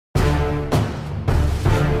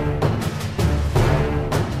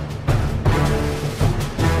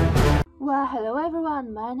Hello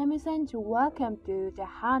everyone, my name is Angie. Welcome to the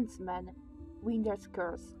Huntsman Winter's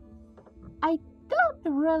Curse. I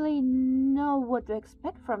don't really know what to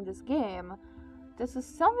expect from this game. This is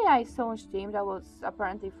something I saw on Steam that was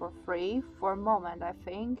apparently for free for a moment, I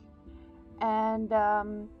think. And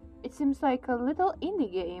it seems like a little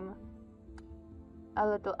indie game. A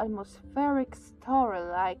little atmospheric story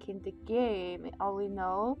like in the game, all in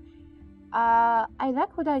all. I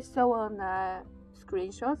like what I saw on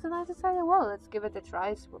screenshots and I decided, well, let's give it a try.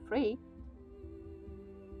 It's for free.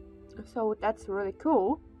 So that's really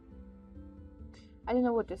cool. I don't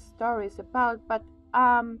know what the story is about, but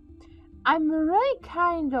I'm really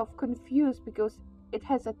kind of confused because it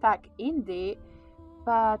has a tag indie,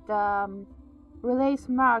 but release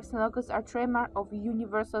marks and logos are trademark of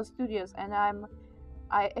Universal Studios, and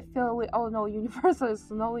I feel we all know Universal is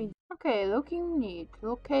knowing. Okay, looking neat.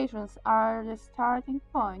 Locations are the starting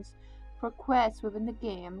points for quests within the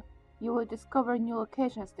game. You will discover new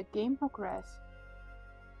locations as the game progresses.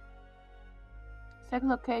 Select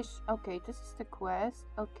location. Okay, this is the quest.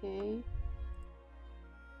 Okay.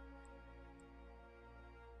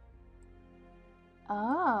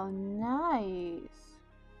 Oh, nice.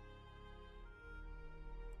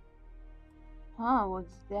 Huh,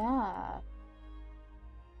 what's that?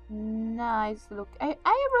 Nice look. I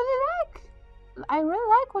really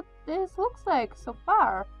like what this looks like so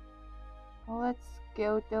far. Let's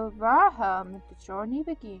go to Varham. The journey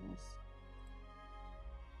begins.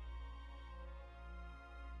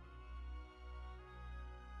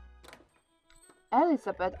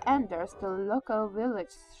 Elizabeth enters the local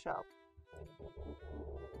village shop.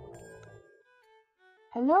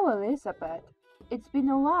 Hello, Elizabeth. It's been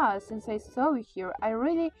a while since I saw you here.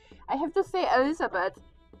 I have to say, Elizabeth,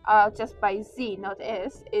 just by Z, not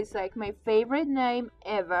S, is like my favorite name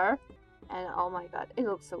ever. And oh my god, it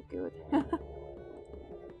looks so good.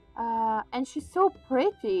 And she's so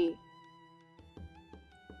pretty.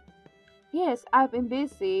 Yes, I've been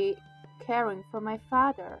busy caring for my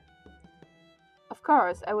father. Of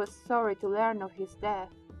course, I was sorry to learn of his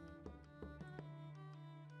death.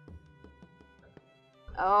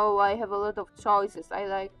 Oh, I have a lot of choices. I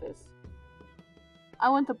like this. I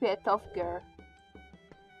want to be a tough girl.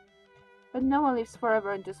 But no one lives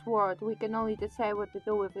forever in this world. We can only decide what to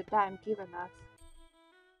do with the time given us.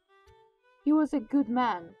 He was a good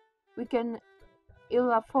man. We can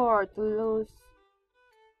ill afford to lose...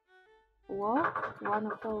 What? One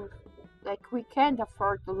of those. Like, we can't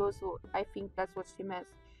afford to lose... I think that's what she meant.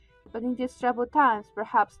 But in these troubled times,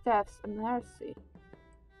 perhaps death's a mercy.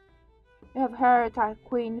 We have heard our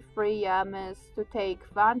Queen Freya means to take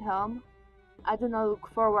Vanhelm. I do not look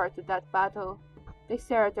forward to that battle. They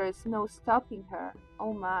say there is no stopping her.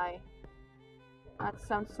 Oh my. That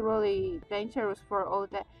sounds really dangerous for all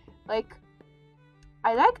that. Like,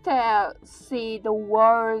 I like to see the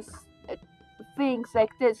wars, things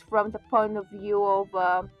like this from the point of view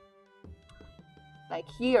of, like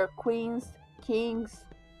here, queens, kings,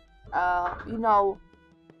 you know,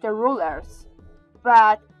 the rulers.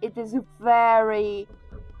 But it is very,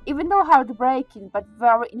 even though heartbreaking, but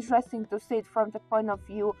very interesting to see it from the point of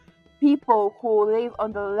view people who live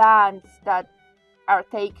on the lands that are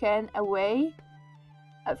taken away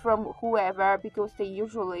from whoever because they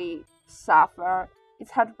usually suffer. It's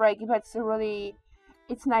heartbreaking, but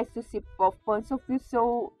it's nice to see both points of view.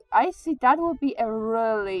 So I see that will be a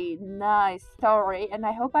really nice story, and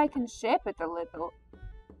I hope I can shape it a little.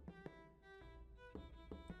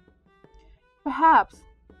 Perhaps,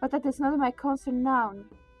 but that is not my concern now.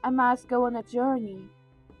 I must go on a journey.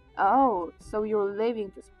 Oh, so you're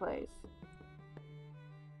leaving this place.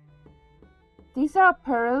 These are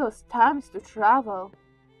perilous times to travel.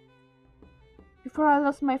 Before I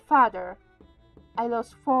lost my father, I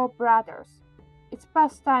lost 4 brothers. It's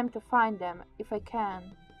past time to find them, if I can.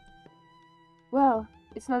 Well,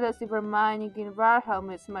 it's not as if remaining in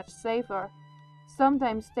Varhelm is much safer.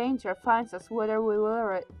 Sometimes danger finds us whether we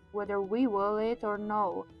will it or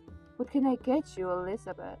no. What can I get you,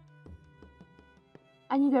 Elizabeth?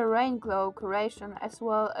 I need a rain cloak ration as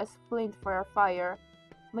well as flint for a fire.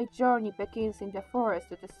 My journey begins in the forest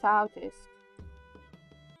to the southeast.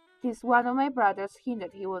 This one of my brothers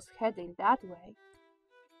hinted he was heading that way.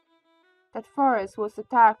 That forest was a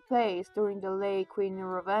dark place during the late Queen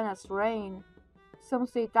Ravenna's reign. Some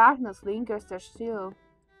say darkness lingers there still.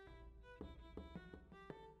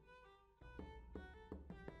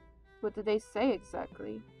 What do they say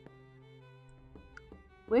exactly?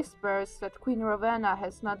 Whispers that Queen Ravenna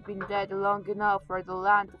has not been dead long enough for the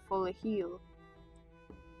land to fully heal.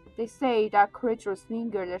 They say dark creatures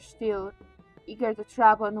linger there still, eager to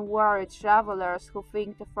trap unworried travelers who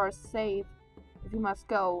think the first safe. If you must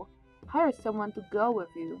go, Hire someone to go with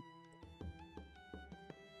you.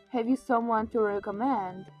 Have you someone to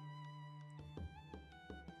recommend?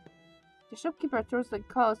 The shopkeeper turns and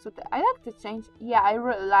calls to the. I like the change. Yeah, I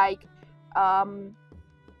really like. I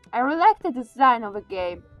really like the design of the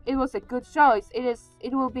game. It was a good choice.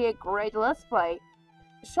 It will be a great let's play.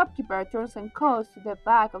 The shopkeeper turns and calls to the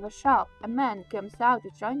back of the shop. A man comes out to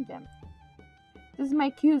join them. This is my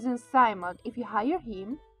cousin Simon. If you hire him,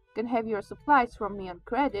 you can have your supplies from me on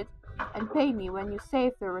credit and pay me when you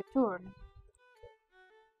safely return.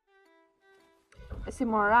 As he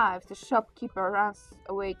arrives, the shopkeeper runs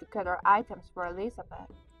away to gather items for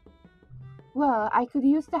Elizabeth. Well, I could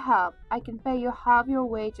use the help. I can pay you half your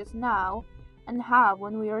wages now and half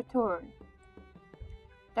when we return.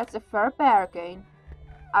 That's a fair bargain.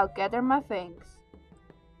 I'll gather my things.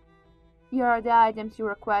 Here are the items you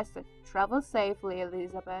requested. Travel safely,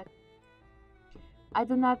 Elizabeth. I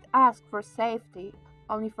do not ask for safety,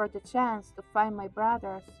 only for the chance to find my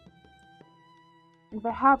brothers. And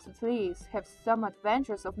perhaps at least have some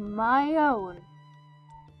adventures of my own.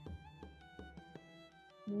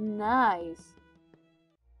 Nice.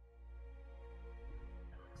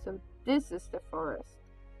 So this is the forest.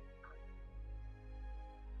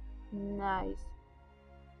 Nice.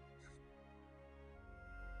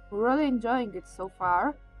 Really enjoying it so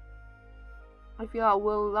far. I feel I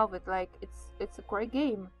will love it. Like it's a great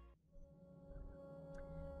game.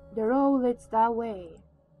 The road leads that way.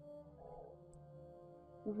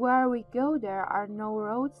 Where we go there are no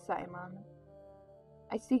roads, Simon.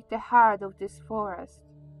 I seek the heart of this forest.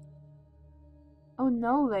 Oh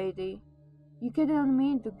no, lady. You didn't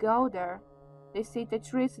mean to go there. They say the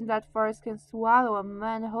trees in that forest can swallow a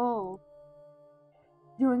man whole.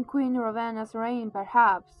 During Queen Ravenna's reign,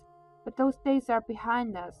 perhaps, but those days are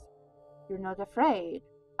behind us. You're not afraid,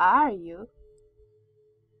 are you?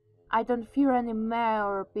 I don't fear any man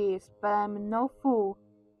or beast, but I'm no fool.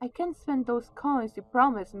 I can't spend those coins you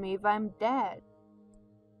promised me if I'm dead.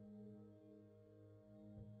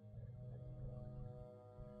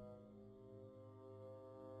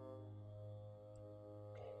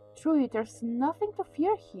 Truly, there's nothing to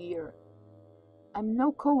fear here. I'm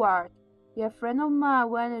no coward. A friend of mine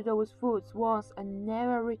went to those woods once and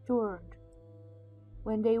never returned.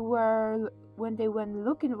 When they went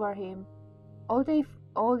looking for him, all they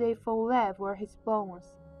found left were his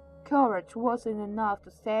bones. Courage wasn't enough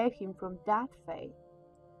to save him from that fate.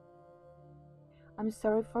 I'm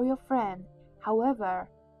sorry for your friend. However,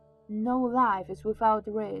 no life is without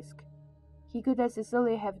risk. He could as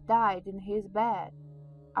easily have died in his bed.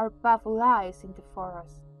 Our path lies in the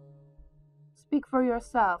forest. Speak for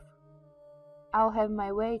yourself. I'll have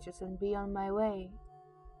my wages and be on my way.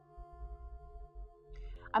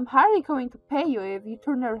 I'm hardly going to pay you if you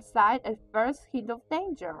turn aside at first hint of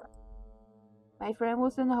danger. My friend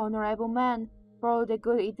was an honorable man, for all the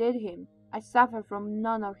good he did him. I suffer from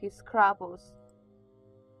none of his scruples.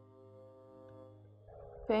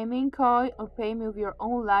 Pay me in coin or pay me with your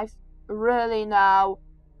own lives. Really now?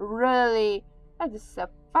 Really? That is so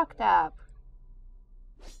fucked up.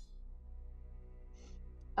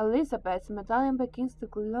 Elizabeth's medallion begins to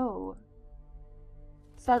glow.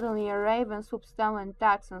 Suddenly a raven swoops down and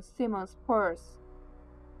tugs on Simon's purse.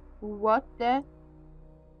 What the?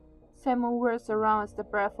 Simon whirls around as the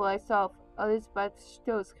breath flies off. Elizabeth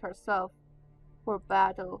steels herself for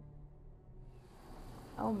battle.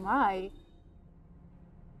 Oh my.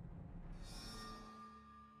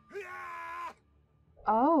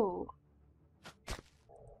 Oh.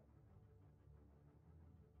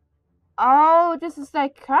 Oh, this is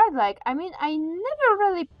like card-like. I mean, I never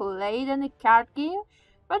really played any card game,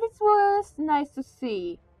 but it was nice to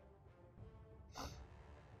see.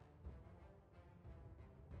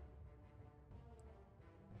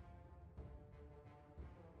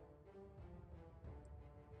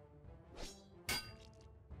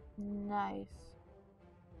 Nice.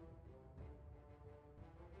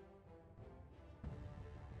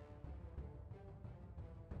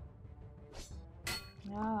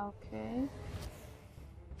 Okay.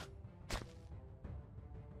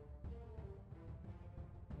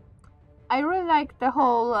 I really like the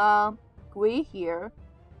whole GUI here.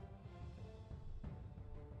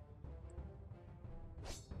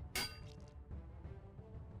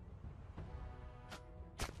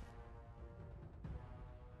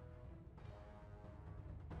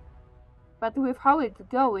 But with how it's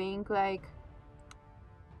going, like,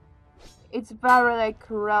 it's very like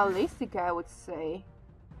realistic, I would say.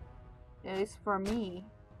 At least for me.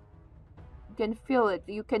 You can feel it.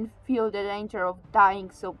 You can feel the danger of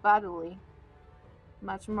dying so badly.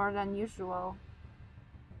 Much more than usual.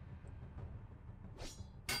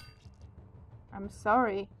 I'm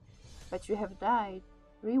sorry. But you have died.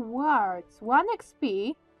 Rewards. 1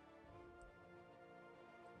 XP.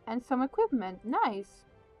 And some equipment. Nice.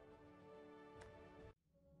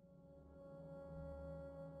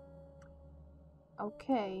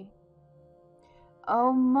 Okay.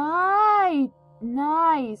 Oh my!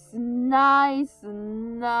 Nice, nice,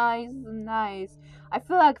 nice, nice. I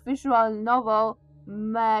feel like visual novel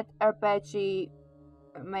met RPG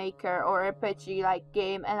maker or RPG like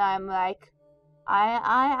game, and I'm like,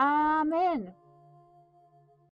 I'm in.